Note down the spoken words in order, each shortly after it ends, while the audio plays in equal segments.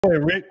Hey,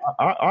 Rick,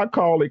 I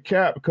call it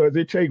cap because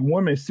it take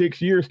women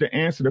 6 years to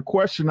answer the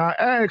question I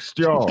asked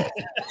y'all.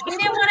 You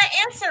didn't want to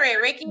answer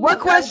it, Ricky. What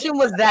question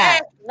was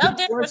that? No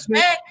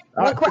disrespect.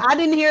 I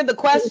didn't hear the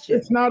question.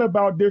 It's not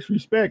about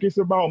disrespect. It's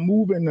about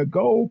moving the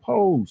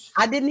goalposts.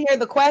 I didn't hear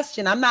the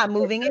question. I'm not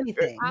moving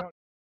anything.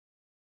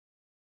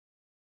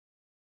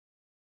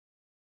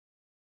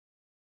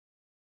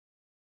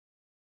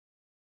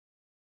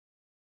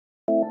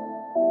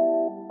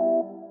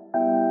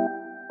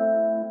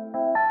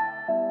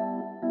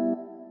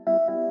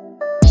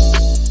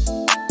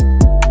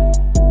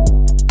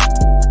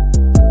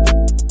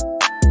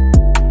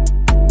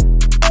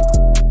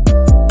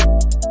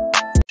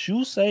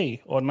 You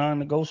say are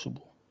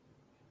non-negotiable,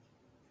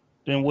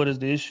 then what is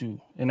the issue?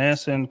 In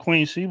answering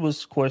Queen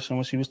Sheba's question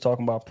when she was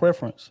talking about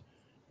preference,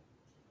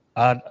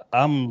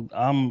 I'm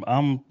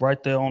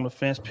right there on the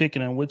fence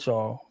picking in with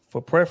y'all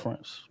for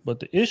preference. But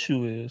the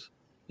issue is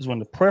when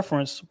the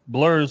preference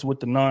blurs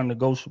with the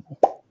non-negotiable.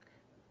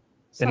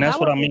 So and that's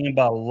what I mean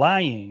by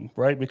lying,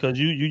 right? Because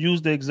you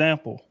use the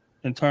example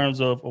in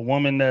terms of a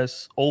woman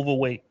that's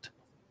overweight,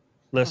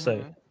 let's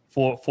say,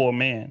 for a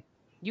man.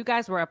 You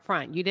guys were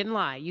upfront. You didn't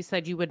lie. You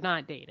said you would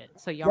not date it.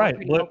 So y'all were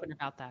pretty open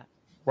about that.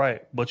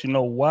 Right. But you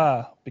know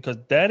why? Because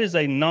that is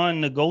a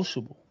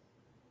non-negotiable.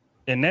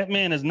 And that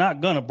man is not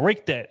going to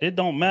break that. It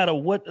don't matter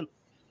what.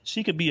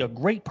 She could be a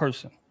great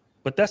person,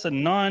 but that's a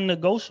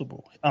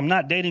non-negotiable. I'm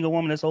not dating a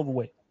woman that's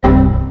overweight.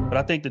 But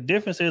I think the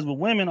difference is with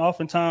women,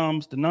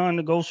 oftentimes the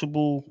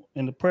non-negotiable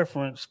and the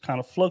preference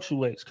kind of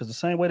fluctuates. Because the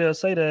same way they'll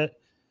say that,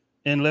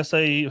 and let's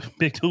say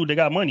big dude, they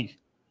got money.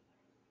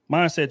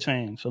 Mindset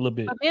change a little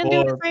bit. But men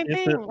do the same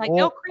thing. Like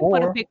they'll creep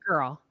with a big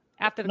girl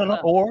after the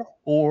club.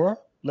 Or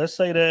let's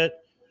say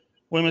that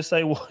women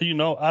say, well, you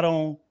know, I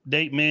don't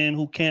date men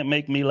who can't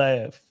make me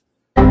laugh.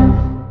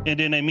 And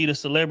then they meet a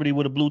celebrity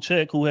with a blue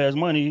check who has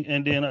money,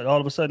 and then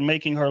all of a sudden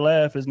making her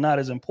laugh is not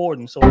as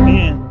important. So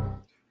again,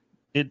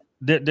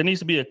 there needs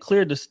to be a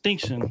clear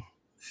distinction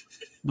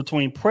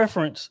between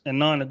preference and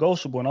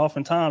non-negotiable. And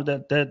oftentimes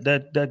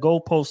that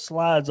goalpost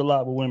slides a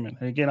lot with women.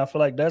 And again, I feel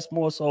like that's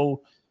more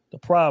so the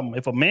problem.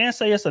 If a man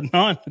say it's a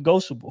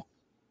non-negotiable,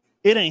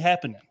 it ain't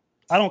happening.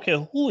 I don't care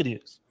who it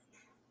is.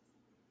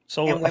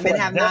 So and women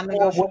have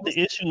non-negotiables. What the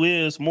issue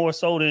is more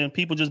so than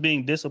people just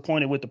being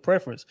disappointed with the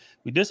preference.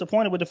 We're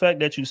disappointed with the fact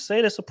that you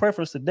say that's a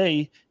preference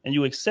today and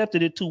you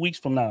accepted it 2 weeks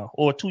from now,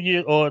 or 2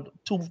 years, or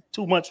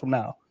two months from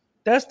now.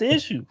 That's the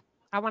issue.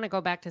 I want to go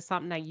back to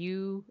something that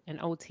you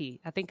and OT,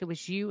 I think it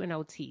was you and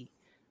OT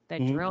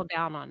that drilled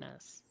down on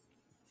us,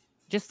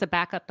 just to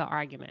back up the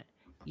argument.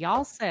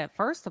 Y'all said,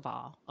 first of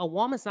all, a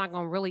woman's not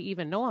going to really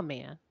even know a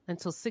man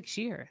until 6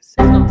 years. It's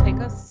going to take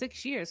us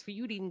 6 years for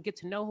you to even get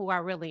to know who I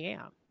really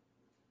am.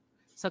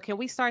 So can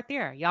we start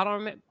there? Y'all don't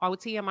remember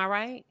OT, am I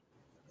right?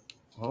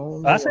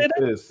 Oh, I said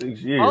that? 6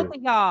 years. Both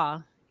of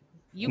y'all.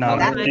 You no,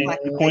 that's like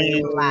a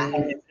Queen.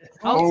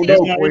 OT,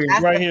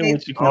 that's right here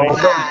with you, Queen.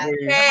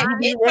 It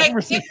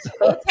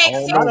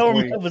takes I don't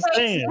remember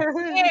saying. 6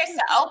 years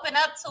to open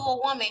up to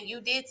a woman.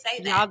 You did say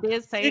that. Y'all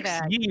did say 6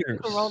 that. years.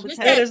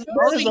 That is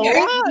a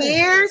lie.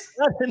 Years?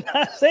 I did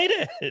not say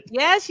that.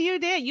 Yes, you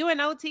did. You and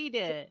OT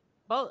did.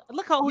 Both.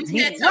 Look how OT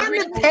did.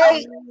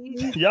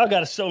 Y'all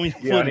got to show me.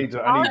 Yeah, I need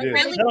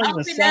really that don't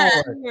even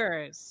sound right.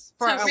 Years.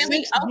 For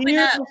really 6 open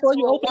years up before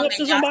you to a open up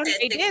to woman, somebody?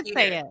 They did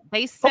say it.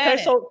 They said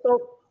it.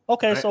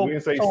 So we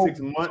didn't say 6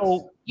 months.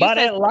 So You by said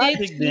that logic,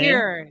 6 then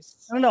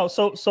years. no.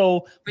 So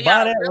But by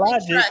y'all that really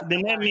logic, trust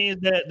then that her.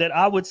 means that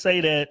I would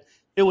say that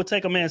it would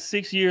take a man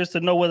 6 years to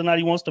know whether or not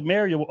he wants to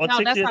marry you, or No,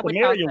 6 that's years not to what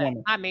y'all marry a said.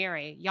 woman. Not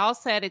marry. Y'all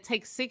said it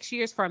takes 6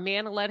 years for a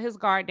man to let his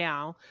guard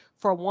down,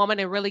 for a woman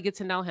to really get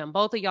to know him.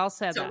 Both of y'all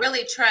said To that.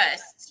 really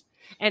trust.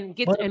 And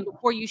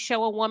before you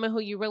show a woman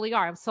who you really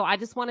are. So I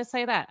just want to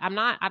say that I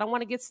don't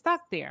want to get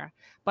stuck there,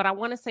 but I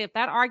want to say if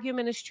that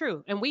argument is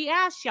true, and we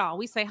asked y'all,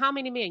 we say how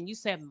many men? You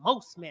said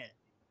most men.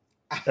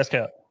 That's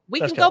cap.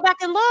 We can go back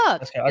and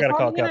look. I gotta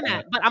call cap on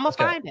internet, that. but I'm gonna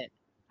find it.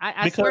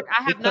 I swear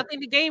I have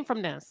nothing to gain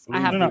from this. I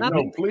have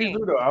nothing. Please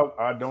do though.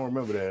 I don't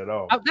remember that at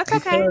all. Oh, that's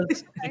okay.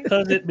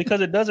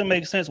 Because it doesn't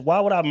make sense. Why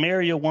would I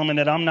marry a woman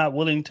that I'm not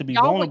willing to be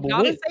vulnerable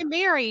y'all with? didn't say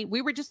marry.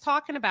 We were just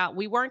talking about.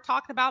 We weren't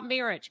talking about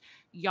marriage.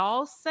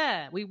 Y'all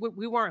said we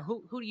weren't.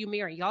 Who do you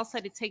marry? Y'all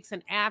said it takes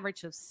an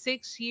average of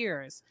 6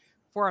 years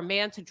for a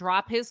man to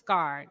drop his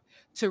guard,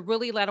 to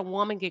really let a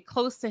woman get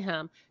close to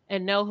him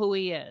and know who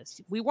he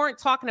is. We weren't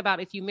talking about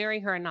if you marry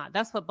her or not.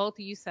 That's what both of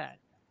you said.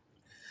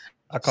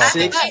 I call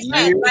 6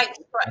 years.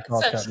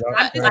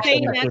 I'm just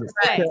saying that to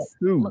say.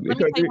 Let me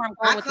tell you where I'm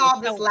going with call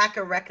this lack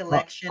of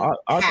recollection.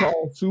 I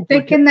call super.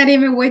 They cannot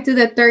even wait to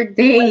the third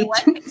date.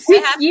 6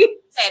 years.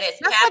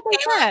 That's what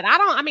they said.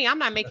 I'm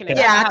not making it.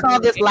 Yeah, I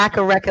call this lack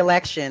of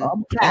recollection.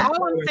 All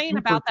I'm saying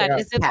about that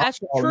is if that's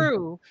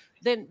true,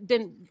 then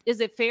is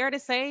it fair to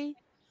say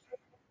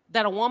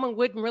that a woman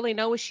wouldn't really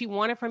know what she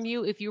wanted from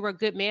you if you were a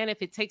good man,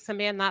 if it takes a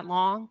man that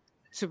long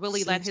to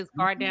really let his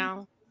guard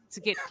down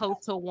to get close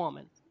to a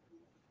woman?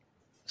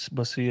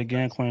 But see,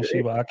 again, Queen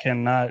Sheba, I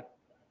cannot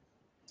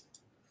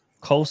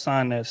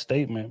co-sign that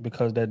statement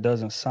because that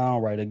doesn't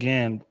sound right.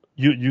 Again,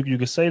 you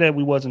could say that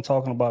we wasn't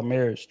talking about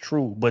marriage,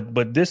 true,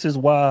 but this is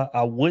why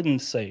I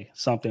wouldn't say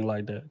something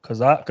like that,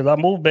 because I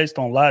move based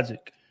on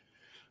logic,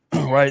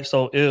 right?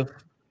 So if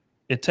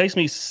it takes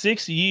me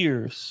 6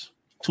 years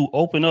to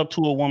open up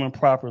to a woman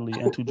properly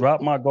and to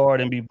drop my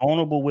guard and be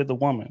vulnerable with a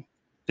woman,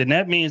 then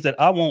that means that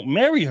I won't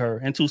marry her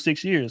until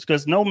 6 years,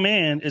 because no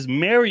man is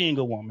marrying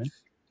a woman,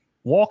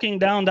 walking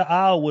down the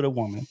aisle with a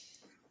woman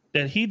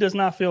that he does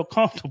not feel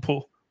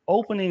comfortable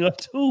opening up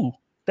to.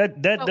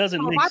 That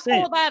doesn't make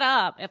sense.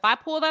 If I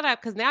pull that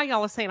up, because now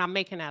y'all are saying I'm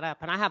making that up,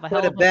 and I have a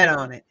Put a bet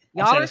on it.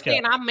 Y'all are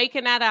saying I'm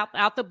making that up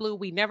out the blue.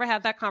 We never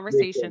had that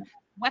conversation.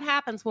 What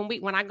happens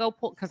when I go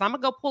pull? Because I'm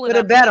gonna go pull it up.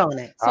 Put a bet on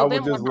it. So I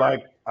would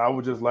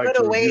just like put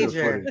to a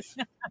wager.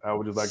 I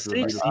would just like to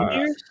 6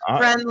 years.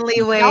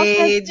 Friendly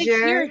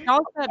wager.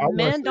 Y'all said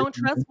men don't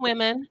trust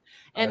women,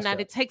 and that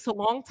it takes a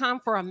long time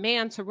for a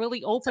man to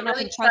really open up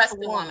and trust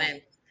a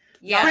woman.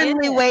 Yeah.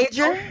 Friendly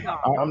wager.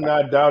 I'm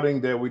not doubting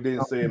that we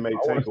didn't say it may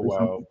take a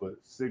while, but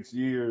 6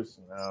 years,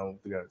 I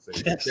don't think I'd say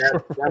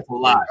that. That's a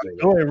lot.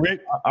 Go ahead, Rick.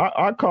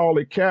 I call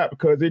it cap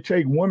because it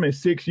takes women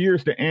 6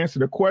 years to answer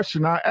the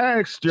question I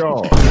asked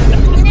y'all.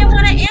 You didn't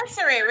want to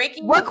answer it,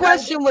 Ricky. What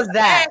question was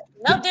that?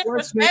 No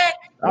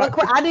disrespect.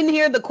 I didn't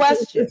hear the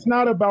question. It's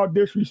not about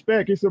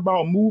disrespect. It's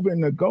about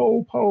moving the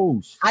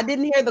goalposts. I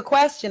didn't hear the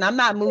question. I'm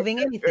not moving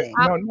anything.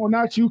 No,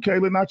 not you,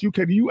 Kayla. Not you,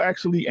 Kayla. You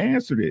actually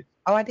answered it.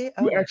 Oh, I did?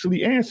 Oh. You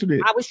actually answered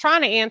it. I was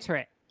trying to answer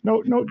it.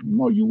 No,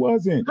 you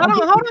wasn't.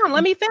 Hold on.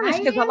 Let me finish,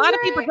 because a lot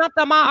of people jumped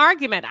on my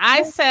argument.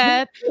 I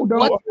said,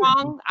 what's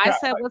wrong? I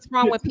said, what's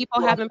wrong with people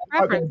having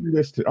preference?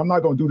 I'm not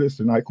going to do this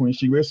tonight, Queen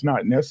Sheba. It's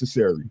not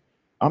necessary.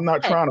 I'm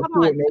not trying to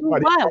pull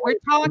nobody. We're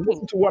talking.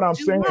 Listen to what I'm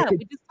saying. We're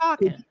just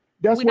talking.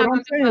 That's what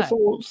I'm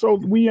saying. So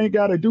we ain't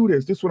got to do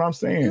this. This is what I'm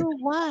saying. Do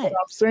what? What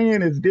I'm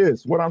saying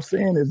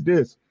is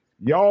this.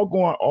 Y'all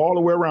going all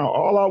the way around.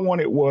 All I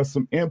wanted was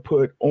some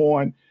input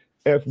on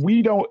if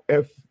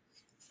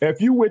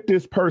you with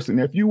this person,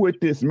 if you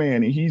with this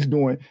man and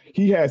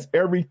he has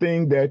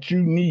everything that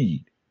you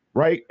need,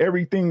 right?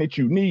 Everything that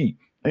you need.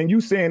 And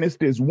you saying it's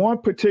this one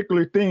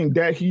particular thing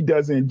that he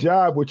doesn't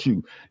jive with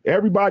you.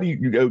 Everybody,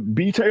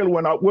 B. Taylor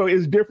went out, well,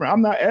 it's different.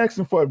 I'm not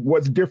asking for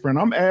what's different.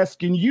 I'm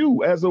asking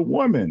you as a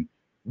woman,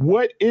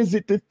 what is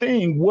it the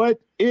thing?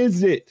 What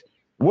is it?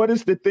 What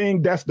is the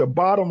thing that's the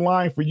bottom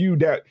line for you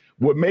that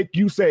would make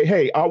you say,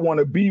 hey, I want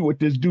to be with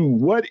this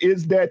dude? What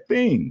is that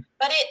thing?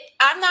 But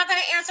I'm not going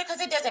to answer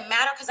because it doesn't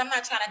matter, because I'm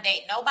not trying to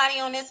date nobody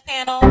on this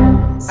panel.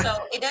 So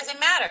it doesn't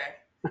matter.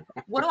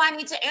 What do I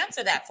need to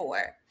answer that for?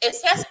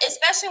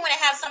 Especially when it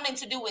has something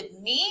to do with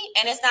me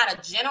and it's not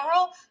a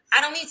general.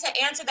 I don't need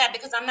to answer that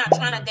because I'm not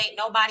trying to date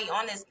nobody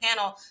on this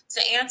panel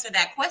to answer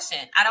that question.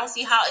 I don't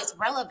see how it's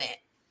relevant.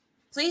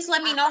 Please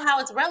let me know how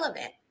it's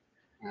relevant.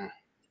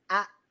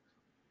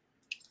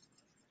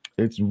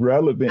 It's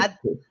relevant.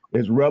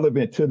 It's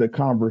relevant to the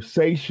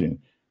conversation,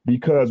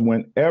 because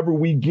whenever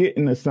we get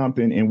into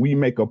something and we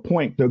make a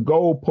point, the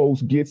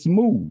goalpost gets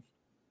moved.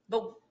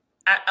 But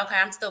okay,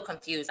 I'm still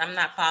confused. I'm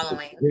not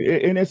following.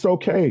 And it's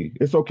okay.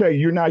 It's okay.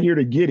 You're not here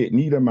to get it.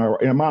 Neither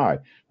am I.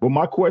 But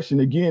my question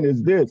again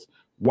is this: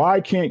 why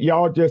can't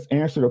y'all just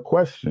answer the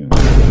question?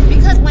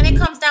 Because when it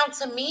comes down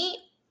to me,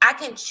 I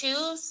can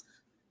choose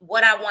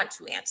what I want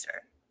to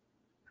answer.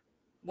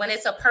 When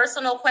it's a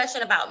personal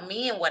question about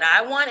me and what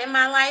I want in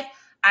my life,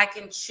 I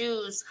can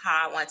choose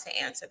how I want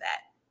to answer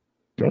that.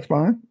 That's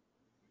fine.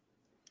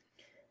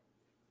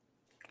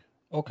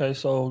 Okay,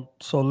 so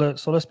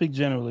let's speak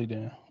generally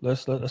then.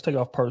 Let's take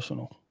off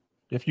personal.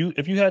 If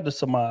you had to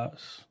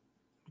surmise,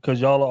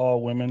 because y'all are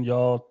all women,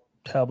 y'all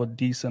have a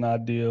decent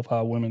idea of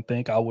how women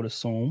think, I would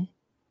assume.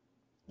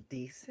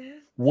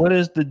 Decent. What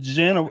is the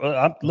general?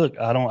 Look,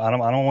 I don't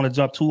want to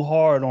jump too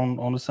hard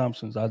on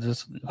assumptions.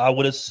 I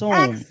would assume.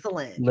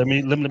 Excellent. Let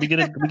me get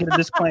a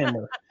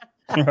disclaimer.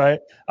 Right?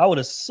 I would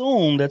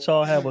assume that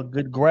y'all have a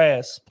good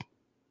grasp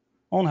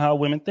on how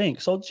women think.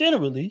 So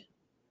generally,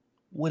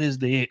 what is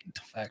the it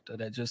factor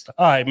that just,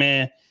 all right,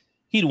 man,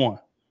 he the one?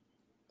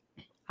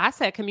 I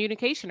said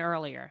communication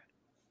earlier.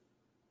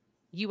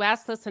 You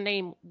asked us to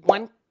name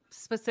one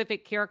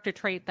specific character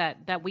trait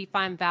that we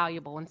find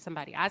valuable in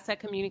somebody. I said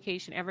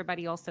communication.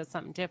 Everybody else said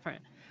something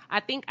different.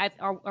 I think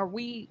are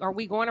we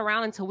going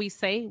around until we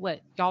say what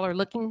y'all are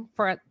looking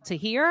for to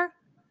hear?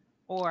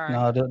 Or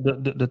no,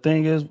 the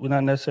thing is, we're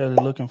not necessarily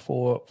looking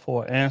for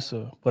an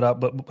answer, but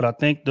I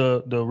think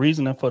the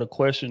reasoning for the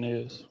question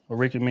is, what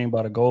Ricky mean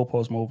by the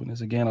goalpost moving is,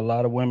 again, a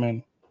lot of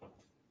women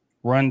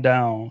run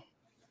down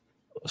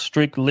a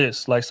strict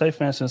list. Like, say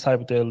for instance,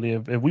 hypothetically,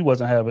 if we was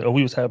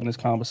having this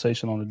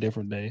conversation on a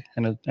different day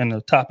and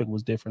the topic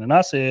was different, and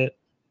I said,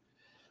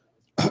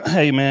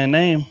 hey man,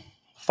 name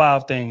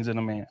 5 things in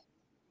a man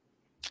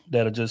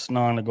that are just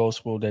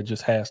non-negotiable, that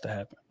just has to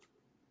happen.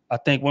 I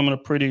think women are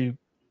pretty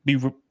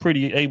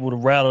able to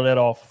rattle that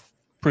off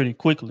pretty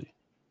quickly,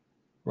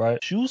 right?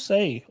 You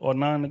say are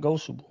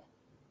non-negotiable,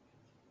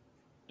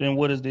 then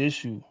what is the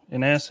issue?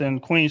 In answering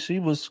Queen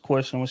Sheba's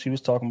question when she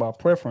was talking about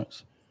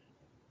preference,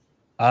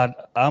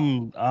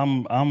 I'm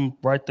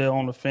right there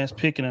on the fence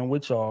picking in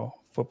with y'all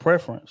for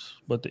preference.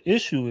 But the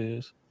issue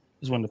is,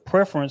 is when the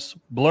preference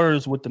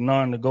blurs with the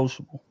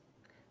non-negotiable.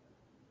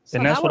 So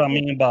And that's that what I would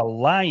be- mean by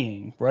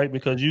lying, right?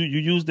 Because you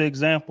use the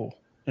example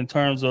in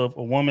terms of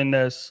a woman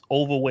that's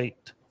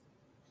overweight,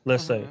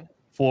 let's say,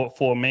 for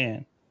a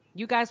man.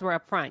 You guys were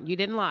upfront. You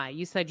didn't lie.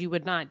 You said you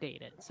would not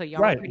date it. So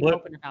y'all Right, were pretty but-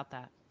 open about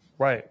that.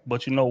 Right.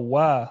 But you know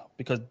why?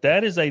 Because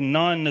that is a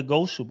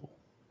non-negotiable.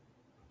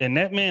 And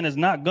that man is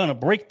not going to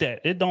break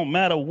that. It don't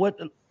matter what.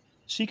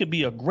 She could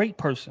be a great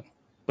person,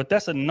 but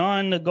that's a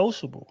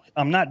non-negotiable.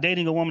 I'm not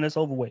dating a woman that's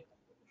overweight.